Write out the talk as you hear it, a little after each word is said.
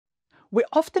We're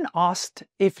often asked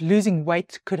if losing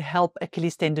weight could help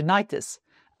Achilles tendonitis.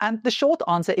 And the short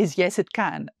answer is yes, it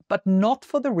can, but not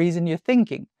for the reason you're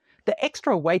thinking. The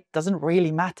extra weight doesn't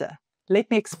really matter.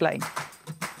 Let me explain.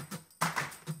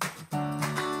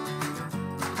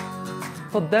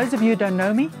 For those of you who don't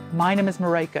know me, my name is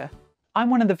Mareka. I'm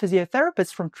one of the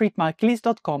physiotherapists from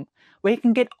treatmyachilles.com, where you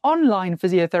can get online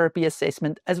physiotherapy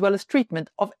assessment as well as treatment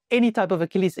of any type of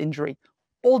Achilles injury,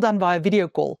 all done via video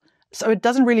call. So it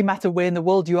doesn't really matter where in the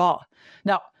world you are.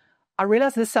 Now, I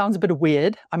realize this sounds a bit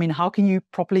weird. I mean, how can you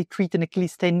properly treat an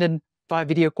Achilles tendon via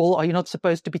video call? Are you not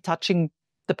supposed to be touching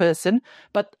the person?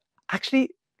 But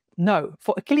actually, no.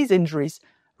 For Achilles injuries,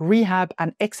 rehab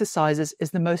and exercises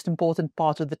is the most important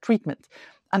part of the treatment.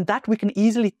 And that we can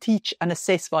easily teach and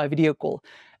assess via video call.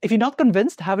 If you're not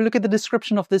convinced, have a look at the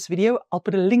description of this video. I'll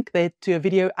put a link there to a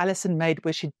video Alison made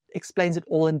where she explains it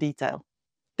all in detail.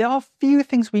 There are a few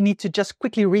things we need to just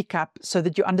quickly recap so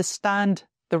that you understand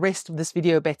the rest of this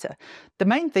video better. The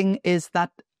main thing is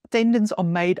that tendons are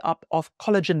made up of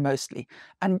collagen mostly.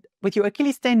 And with your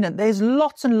Achilles tendon, there's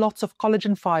lots and lots of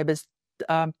collagen fibers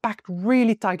packed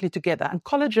really tightly together. And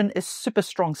collagen is super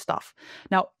strong stuff.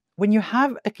 Now, when you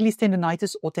have Achilles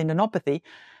tendonitis or tendinopathy,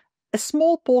 a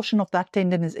small portion of that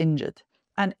tendon is injured.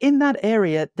 And in that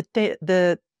area,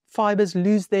 the fibers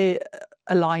lose their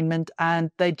alignment and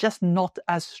they're just not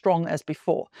as strong as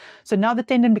before. So now the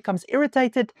tendon becomes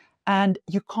irritated and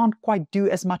you can't quite do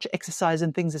as much exercise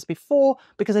and things as before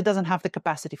because it doesn't have the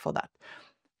capacity for that.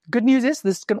 Good news is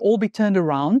this can all be turned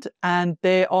around and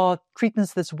there are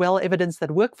treatments that's well evidenced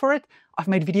that work for it. I've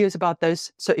made videos about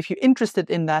those. So if you're interested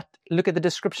in that, look at the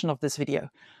description of this video.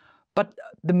 But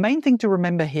the main thing to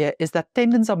remember here is that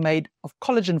tendons are made of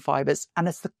collagen fibers, and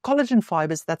it's the collagen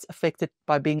fibers that's affected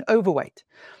by being overweight.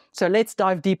 So let's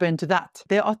dive deeper into that.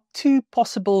 There are two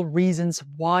possible reasons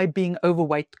why being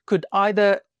overweight could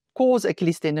either cause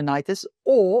Achilles tendonitis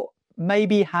or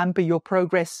maybe hamper your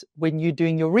progress when you're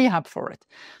doing your rehab for it.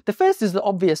 The first is the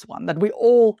obvious one that we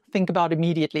all think about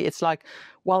immediately. It's like,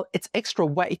 well, it's extra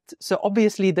weight. So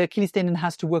obviously the Achilles tendon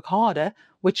has to work harder,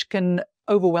 which can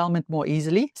overwhelm it more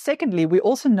easily. Secondly, we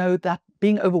also know that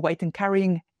being overweight and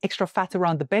carrying extra fat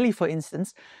around the belly, for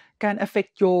instance, can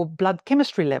affect your blood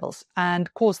chemistry levels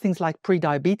and cause things like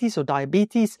prediabetes or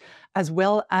diabetes, as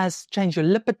well as change your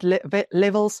lipid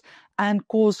levels and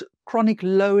cause chronic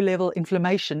low-level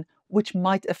inflammation, which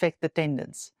might affect the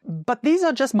tendons. But these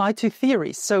are just my two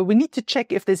theories, so we need to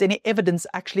check if there's any evidence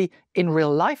actually in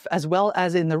real life as well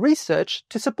as in the research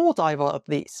to support either of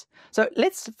these. So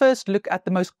let's first look at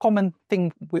the most common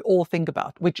thing we all think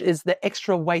about, which is the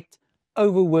extra weight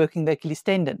overworking the Achilles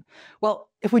tendon. Well,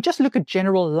 if we just look at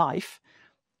general life,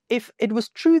 if it was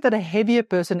true that a heavier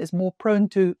person is more prone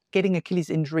to getting Achilles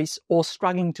injuries or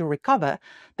struggling to recover,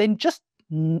 then just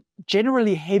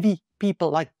generally heavy people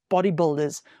like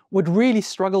bodybuilders would really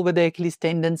struggle with their Achilles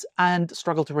tendons and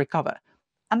struggle to recover.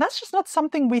 And that's just not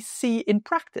something we see in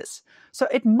practice. So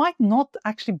it might not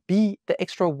actually be the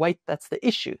extra weight that's the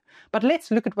issue. But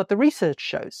let's look at what the research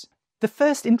shows. The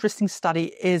first interesting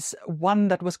study is one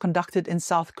that was conducted in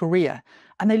South Korea,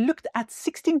 and they looked at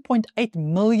 16.8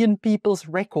 million people's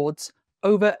records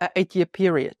over an 8-year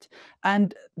period.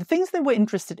 And the things they were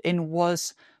interested in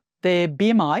was their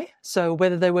BMI, so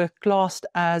whether they were classed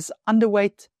as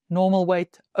underweight, normal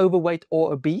weight, overweight,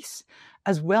 or obese,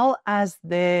 as well as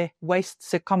their waist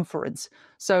circumference.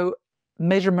 So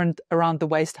measurement around the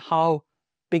waist, how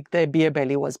big their beer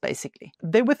belly was, basically.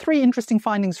 There were three interesting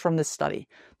findings from this study.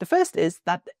 The first is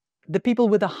that the people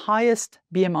with the highest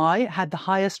BMI had the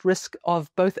highest risk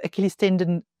of both Achilles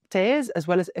tendon tears as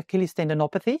well as Achilles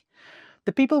tendinopathy.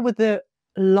 The people with the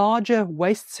larger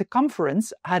waist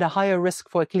circumference had a higher risk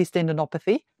for Achilles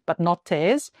tendinopathy, but not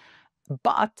tears.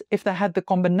 But if they had the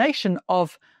combination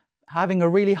of having a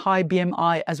really high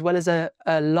BMI as well as a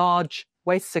large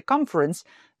waist circumference,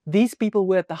 these people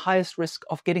were at the highest risk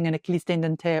of getting an Achilles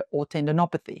tendon tear or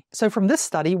tendinopathy. So from this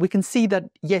study, we can see that,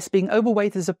 yes, being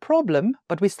overweight is a problem,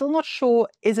 but we're still not sure,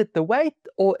 is it the weight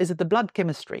or is it the blood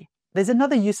chemistry? There's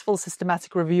another useful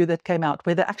systematic review that came out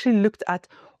where they actually looked at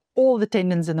all the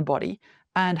tendons in the body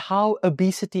and how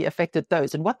obesity affected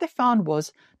those. And what they found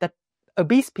was that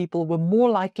obese people were more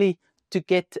likely to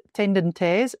get tendon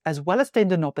tears as well as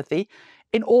tendinopathy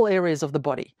in all areas of the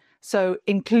body. So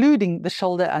including the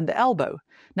shoulder and the elbow.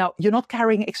 Now, you're not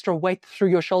carrying extra weight through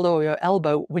your shoulder or your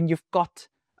elbow when you're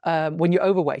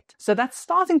overweight. So that's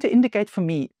starting to indicate for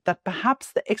me that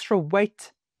perhaps the extra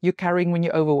weight you're carrying when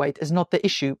you're overweight is not the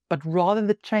issue, but rather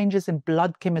the changes in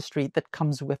blood chemistry that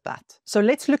comes with that. So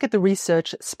let's look at the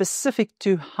research specific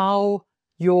to how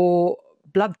your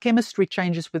blood chemistry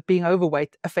changes with being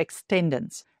overweight affects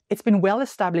tendons. it's been well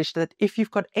established that if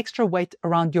you've got extra weight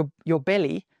around your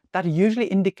belly, that usually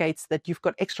indicates that you've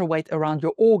got extra weight around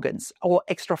your organs or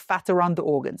extra fat around the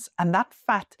organs. And that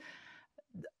fat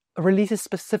releases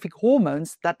specific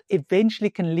hormones that eventually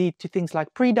can lead to things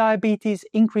like prediabetes,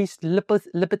 increased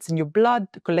lipids in your blood,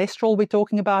 cholesterol we're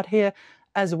talking about here,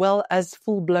 as well as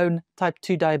full-blown type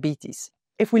 2 diabetes.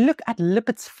 If we look at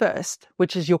lipids first,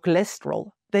 which is your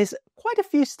cholesterol, there's quite a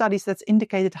few studies that's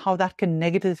indicated how that can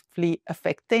negatively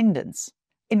affect tendons.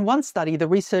 In one study, the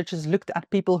researchers looked at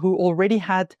people who already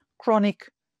had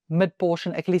chronic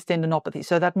mid-portion Achilles tendinopathy.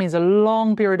 So that means a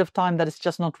long period of time that it's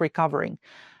just not recovering.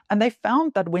 And they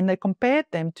found that when they compared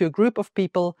them to a group of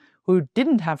people who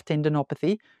didn't have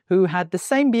tendinopathy, who had the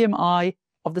same BMI,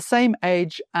 of the same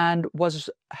age, and was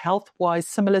health-wise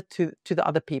similar to the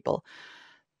other people,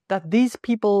 that these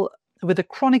people with a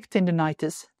chronic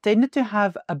tendonitis tended to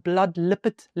have a blood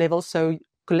lipid level, so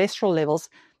cholesterol levels,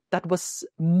 that was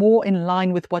more in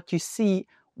line with what you see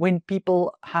when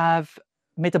people have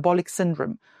metabolic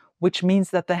syndrome, which means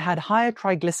that they had higher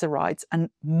triglycerides and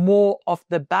more of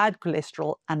the bad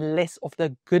cholesterol and less of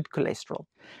the good cholesterol.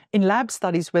 In lab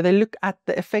studies where they look at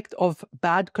the effect of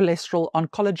bad cholesterol on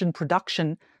collagen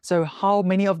production, so how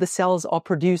many of the cells are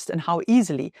produced and how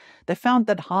easily, they found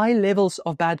that high levels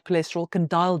of bad cholesterol can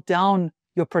dial down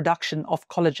your production of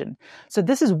collagen. So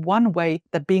this is one way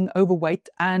that being overweight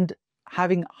and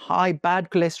having high bad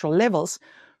cholesterol levels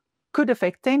could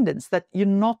affect tendons, that you're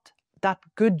not that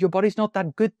good, your body's not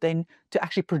that good then to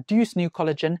actually produce new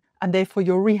collagen, and therefore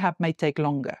your rehab may take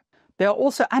longer. There are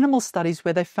also animal studies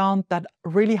where they found that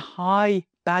really high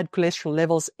bad cholesterol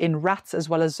levels in rats as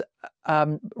well as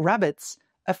rabbits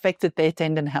affected their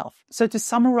tendon health. So to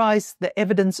summarize the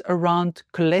evidence around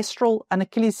cholesterol and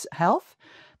Achilles health,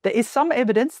 there is some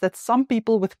evidence that some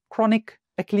people with chronic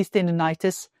Achilles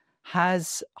tendonitis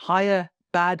has higher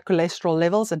bad cholesterol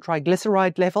levels and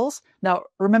triglyceride levels. Now,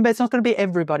 remember, it's not going to be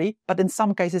everybody, but in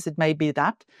some cases it may be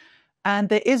that. And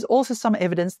there is also some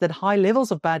evidence that high levels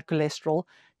of bad cholesterol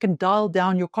can dial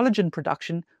down your collagen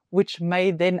production, which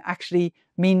may then actually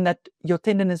mean that your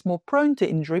tendon is more prone to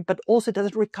injury, but also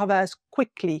doesn't recover as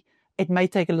quickly. It may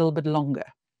take a little bit longer.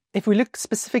 If we look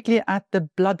specifically at the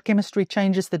blood chemistry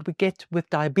changes that we get with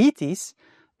diabetes,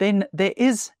 then there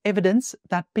is evidence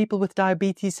that people with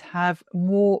diabetes have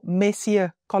more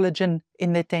messier collagen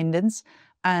in their tendons,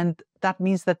 and that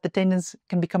means that the tendons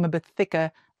can become a bit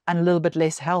thicker and a little bit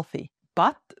less healthy.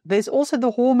 But there's also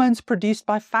the hormones produced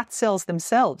by fat cells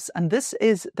themselves, and this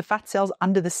is the fat cells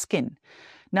under the skin.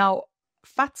 Now,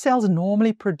 fat cells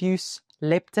normally produce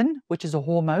leptin, which is a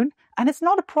hormone, and it's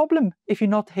not a problem if you're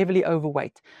not heavily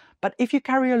overweight. But if you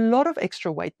carry a lot of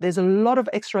extra weight, there's a lot of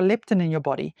extra leptin in your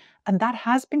body, and that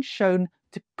has been shown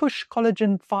to push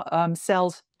collagen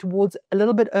cells towards a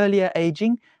little bit earlier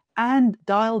aging and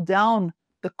dial down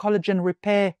the collagen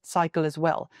repair cycle as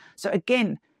well. So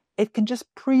again, it can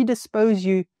just predispose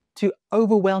you to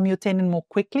overwhelm your tendon more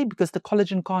quickly because the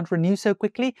collagen can't renew so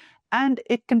quickly, and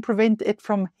it can prevent it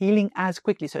from healing as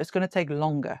quickly. So it's going to take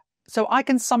longer. So I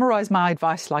can summarize my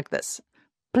advice like this.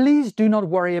 Please do not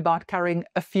worry about carrying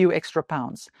a few extra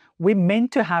pounds. We're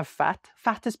meant to have fat.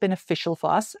 Fat is beneficial for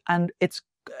us and it's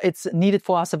needed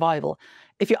for our survival.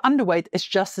 If you're underweight, it's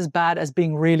just as bad as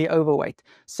being really overweight.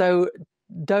 So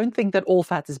don't think that all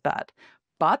fat is bad.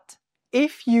 But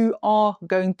if you are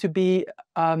going to be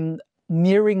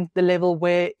nearing the level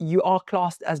where you are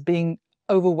classed as being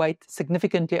overweight,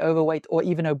 significantly overweight, or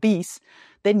even obese,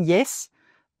 then yes,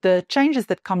 the changes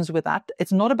that comes with that,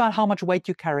 it's not about how much weight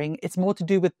you're carrying, it's more to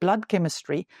do with blood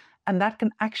chemistry, and that can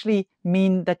actually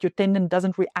mean that your tendon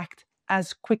doesn't react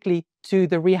as quickly to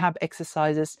the rehab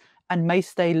exercises and may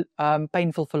stay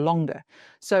painful for longer.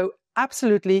 So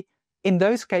absolutely, in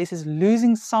those cases,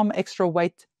 losing some extra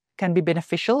weight can be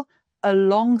beneficial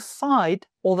alongside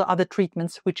all the other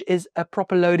treatments, which is a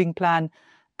proper loading plan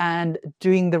and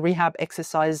doing the rehab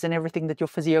exercises and everything that your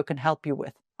physio can help you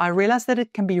with. I realize that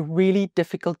it can be really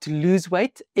difficult to lose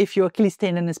weight if your Achilles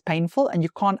tendon is painful and you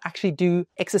can't actually do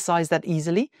exercise that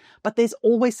easily, but there's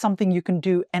always something you can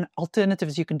do and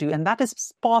alternatives you can do. And that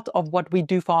is part of what we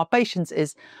do for our patients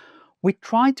is we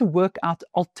try to work out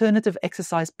alternative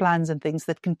exercise plans and things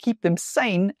that can keep them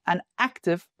sane and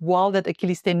active while that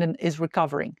Achilles tendon is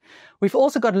recovering. We've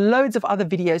also got loads of other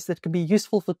videos that can be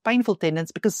useful for painful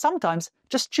tendons because sometimes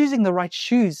just choosing the right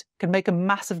shoes can make a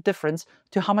massive difference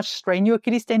to how much strain your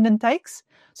Achilles tendon takes.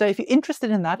 So if you're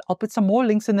interested in that, I'll put some more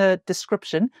links in the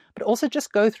description, but also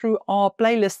just go through our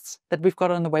playlists that we've got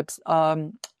on the web,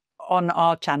 on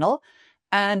our channel,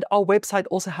 and our website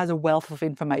also has a wealth of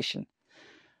information.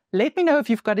 Let me know if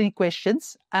you've got any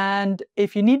questions, and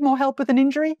if you need more help with an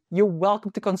injury, you're welcome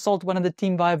to consult one of the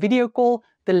team via video call.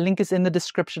 The link is in the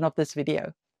description of this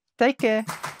video. Take care.